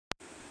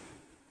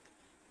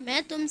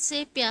मैं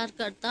तुमसे प्यार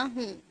करता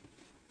हूँ।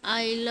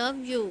 I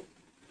love you.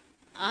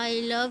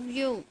 I love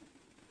you.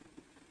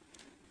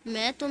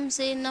 मैं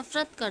तुमसे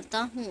नफरत करता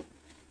हूँ।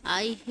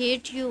 I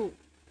hate you.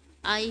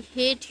 I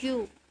hate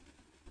you.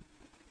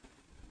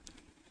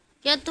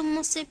 क्या तुम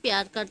मुझसे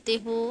प्यार करते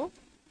हो?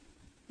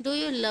 Do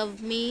you love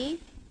me?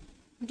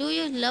 Do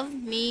you love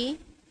me?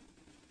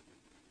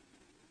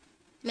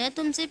 मैं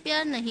तुमसे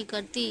प्यार नहीं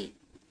करती।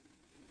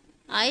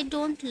 I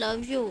don't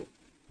love you.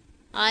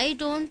 I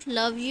don't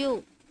love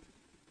you.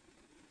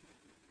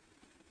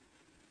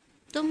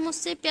 तुम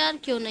मुझसे प्यार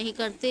क्यों नहीं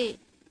करते?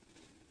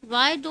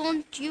 Why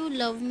don't you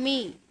love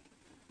me?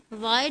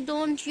 Why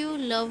don't you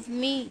love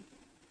me?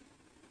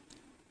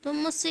 तुम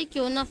मुझसे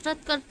क्यों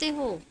नफरत करते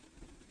हो?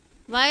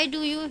 Why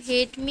do you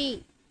hate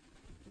me?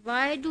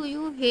 Why do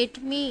you hate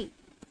me?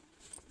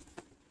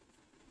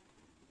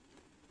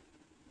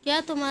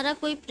 क्या तुम्हारा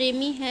कोई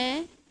प्रेमी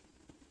है?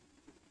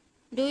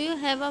 Do you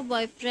have a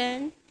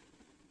boyfriend?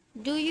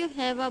 Do you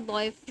have a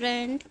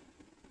boyfriend?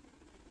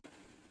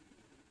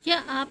 क्या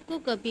आपको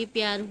कभी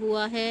प्यार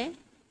हुआ है?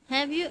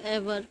 Have you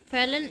ever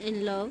Fallon in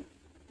love?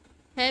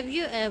 Have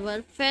you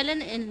ever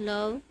Fallon in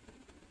love?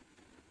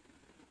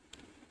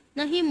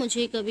 नहीं,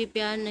 मुझे कभी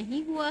प्यार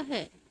नहीं हुआ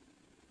है।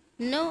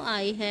 No,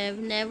 I have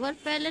never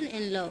Fallon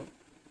in love.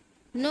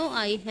 No,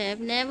 I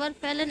have never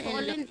Fallon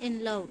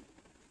in love.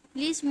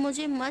 Please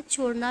मुझे मत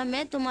छोड़ना,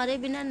 मैं तुम्हारे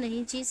बिना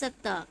नहीं जी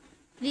सकता।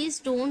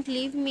 Please don't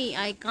leave me,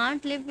 I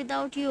can't live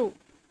without you.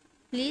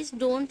 Please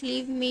don't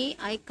leave me,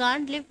 I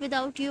can't live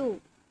without you.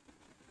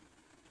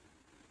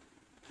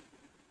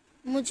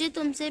 मुझे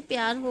तुमसे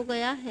प्यार हो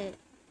गया है।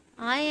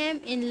 I am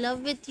in love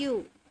with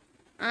you.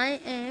 I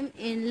am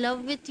in love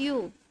with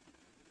you.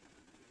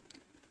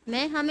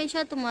 मैं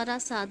हमेशा तुम्हारा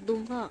साथ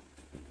दूंगा।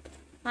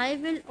 I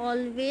will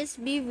always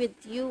be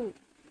with you.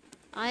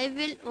 I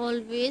will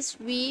always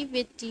be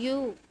with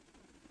you.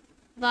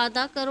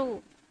 वादा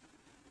करो।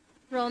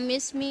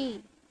 Promise me.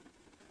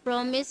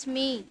 Promise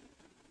me.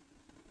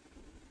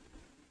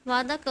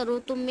 वादा करो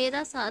तुम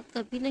मेरा साथ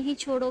कभी नहीं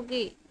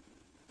छोड़ोगे।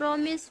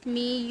 Promise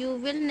me you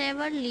will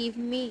never leave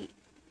me.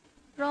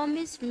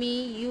 Promise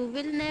me you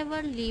will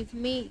never leave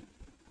me.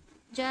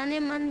 जाने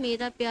मन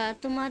मेरा प्यार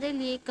तुम्हारे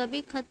लिए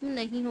कभी खत्म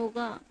नहीं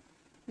होगा।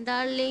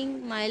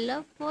 Darling my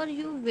love for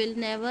you will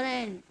never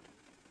and.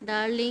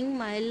 Darling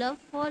my love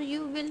for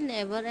you will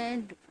never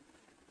and.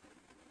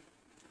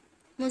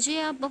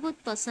 मुझे आप बहुत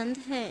पसंद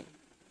है।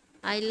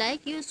 I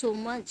like you so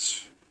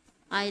much.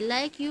 I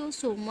like you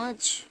so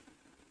much.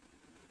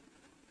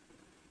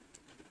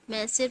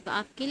 मैं सिर्फ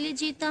आपके लिए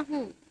जीता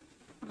हूँ।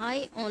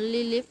 I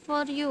only live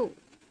for you.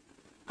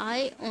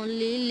 I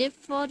only live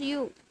for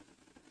you.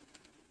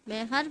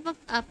 मैं हर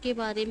वक्त आपके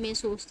बारे में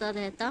सोचता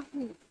रहता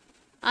हूँ।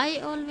 I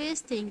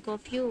always think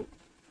of you.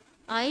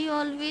 I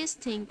always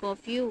think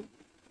of you.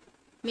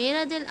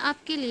 मेरा दिल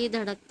आपके लिए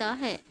धड़कता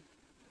है।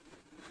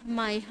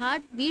 My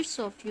heart beats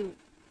of you.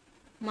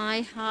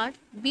 My heart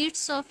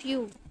beats of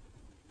you.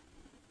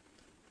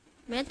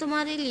 मैं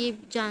तुम्हारे लिए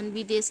जान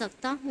भी दे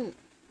सकता हूँ।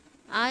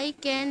 I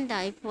can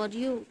die for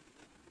you.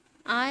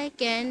 I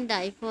can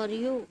die for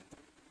you.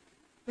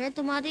 मैं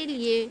तुम्हारे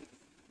लिए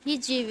ही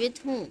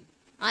जीवित हूँ।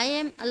 I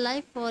am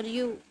alive for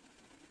you.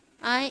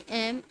 I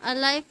am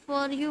alive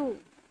for you.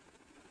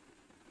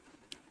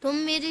 तुम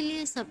मेरे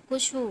लिए सब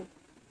कुछ हो।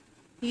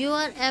 You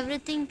are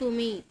everything to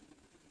me.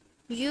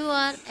 You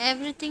are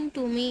everything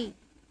to me.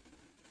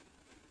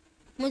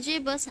 मुझे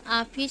बस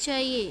आप ही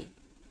चाहिए।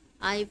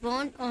 I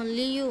want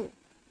only you.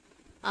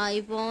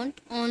 I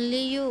want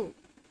only you.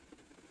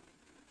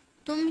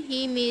 तुम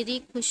ही मेरी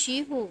खुशी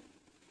हो।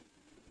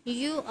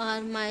 You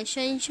are my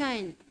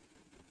sunshine.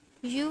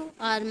 You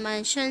are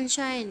my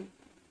sunshine.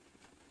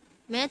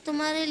 मैं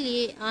तुम्हारे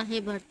लिए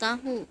आहें भरता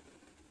हूँ।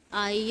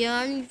 आई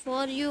yearn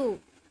for you.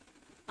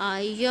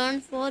 I yearn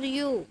for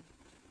you.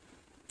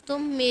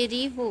 तुम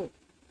मेरी हो।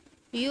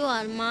 You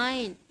are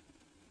mine.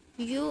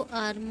 You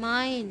are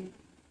mine.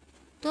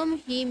 तुम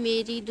ही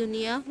मेरी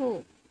दुनिया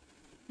हो।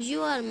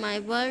 You are my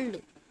world.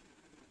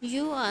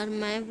 You are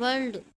my world.